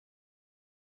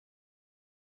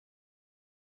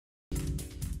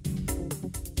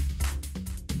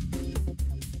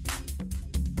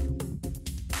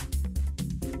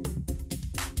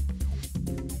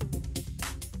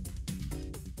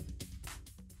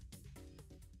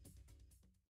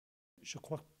Je ne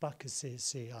crois pas que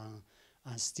c'est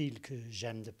un style que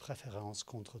j'aime de préférence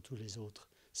contre tous les autres.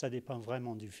 Ça dépend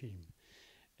vraiment du film.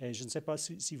 Et je ne sais pas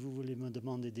si vous voulez me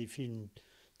demander des films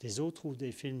des autres ou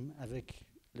des films avec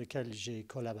lesquels j'ai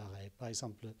collaboré. Par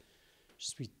exemple, je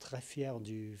suis très fier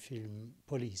du film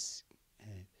Police.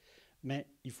 Mais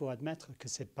il faut admettre que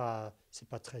c'est pas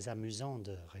très amusant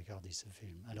de regarder ce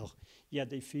film. Alors, il y a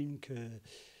des films que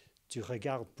tu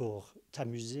regardes pour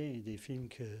t'amuser et des films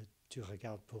que tu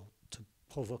regardes pour te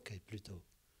provoquer plutôt.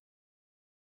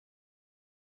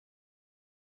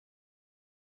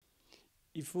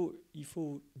 Il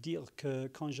faut dire que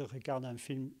quand je regarde un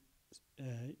film,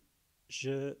 je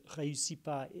ne réussis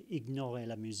pas à ignorer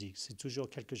la musique. C'est toujours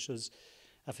quelque chose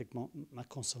avec ma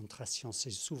concentration,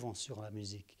 c'est souvent sur la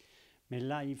musique. Mais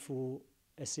là, il faut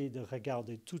essayer de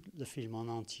regarder tout le film en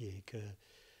entier,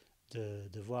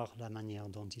 de voir la manière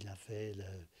dont il a fait, la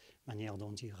manière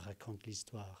dont il raconte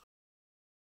l'histoire.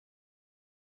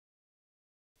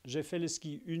 J'ai fait le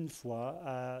ski une fois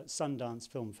à Sundance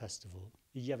Film Festival.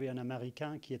 Il y avait un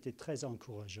Américain qui était très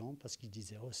encourageant parce qu'il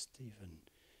disait « Oh Stephen,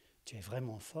 tu es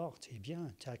vraiment fort, tu es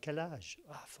bien, tu as quel âge?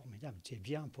 Ah, formidable, tu es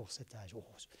bien pour cet âge. Oh. »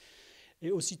 Et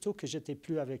aussitôt que j'étais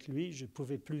plus avec lui, je ne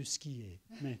pouvais plus skier.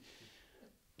 Mais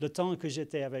le temps que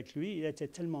j'étais avec lui, il était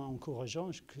tellement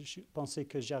encourageant que je pensais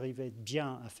que j'arrivais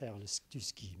bien à faire du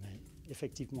ski. Mais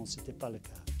effectivement, ce n'était pas le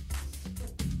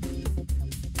cas.